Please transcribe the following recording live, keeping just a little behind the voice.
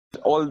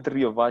all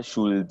three of us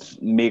should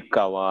make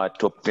our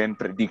top 10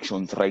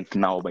 predictions right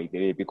now, by the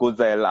way, because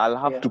I'll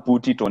have to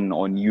put it on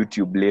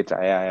YouTube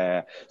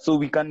later. So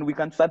we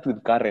can start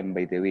with Karen,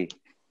 by the way.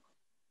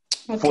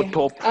 Okay. For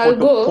I'll top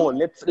go. 4,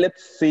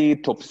 let's say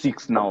top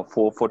 6 now.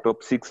 For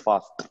top 6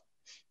 first.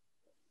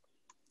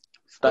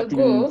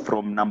 Starting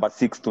from number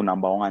 6 to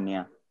number 1,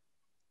 yeah.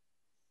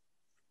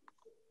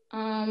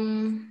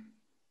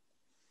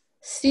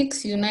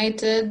 6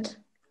 United,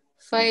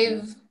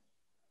 5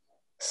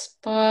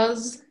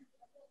 Spurs,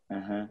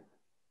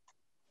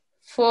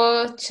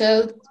 4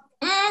 Chelsea.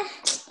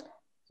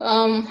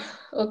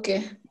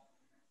 Okay.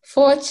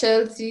 4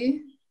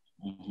 Chelsea.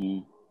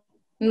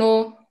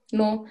 No.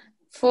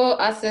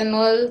 4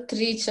 Arsenal,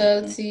 3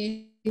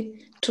 Chelsea,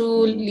 2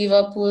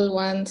 Liverpool,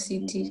 1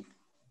 City.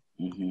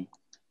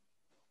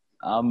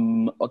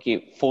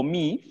 Okay, for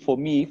me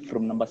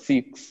from number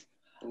 6,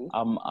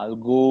 I'll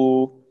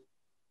go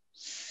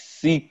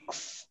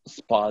 6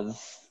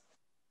 Spurs,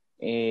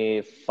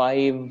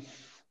 5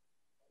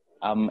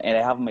 and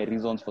I have my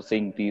reasons for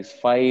saying this.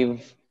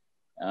 5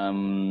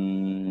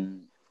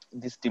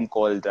 this team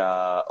called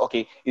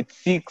it's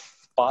 6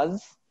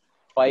 Spurs,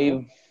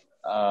 5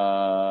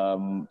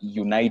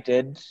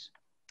 United,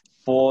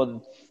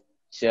 4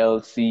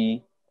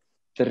 Chelsea,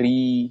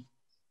 3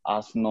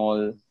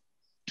 Arsenal,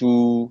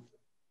 2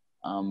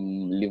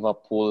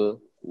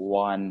 Liverpool,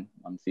 1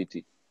 Man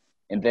City.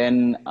 And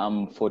then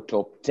for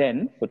top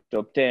 10,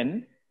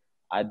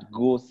 I'd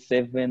go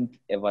 7th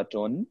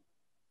Everton,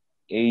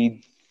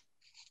 8th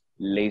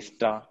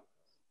Leicester,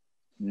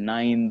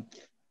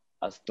 9th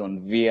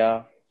Aston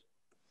Villa,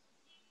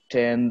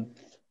 10th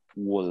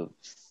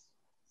Wolves.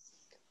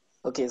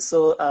 Okay,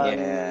 so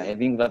I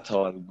think that's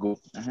how I'll go.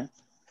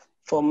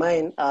 For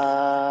mine,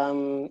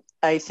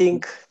 I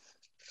think,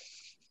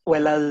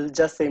 well, I'll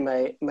just say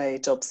my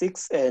top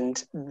 6,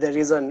 and the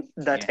reason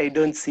that I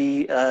don't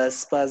see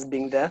Spurs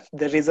being there,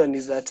 the reason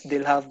is that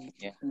they'll have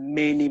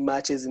many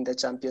matches in the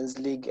Champions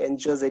League,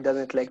 and Jose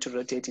doesn't like to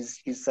rotate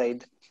his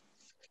side.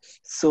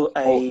 So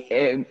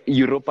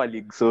Europa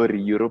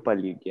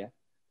League, yeah.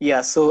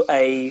 Yeah, so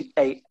I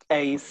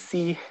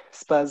see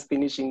Spurs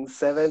finishing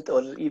 7th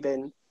or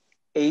even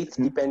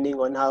 8th, depending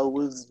on how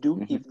Wolves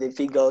do, if they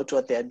figure out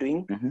what they're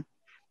doing.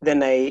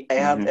 Then I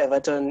have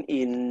Everton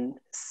in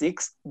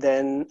 6th,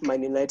 then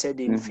Man United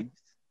in 5th.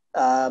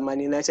 Man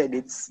United,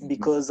 it's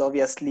because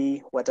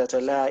obviously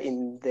Watatola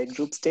in the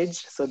group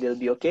stage, so they'll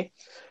be okay.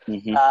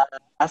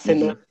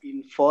 Arsenal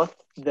in 4th,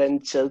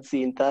 then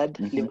Chelsea in 3rd,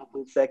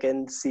 Liverpool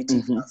 2nd,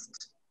 City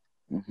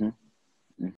 1st.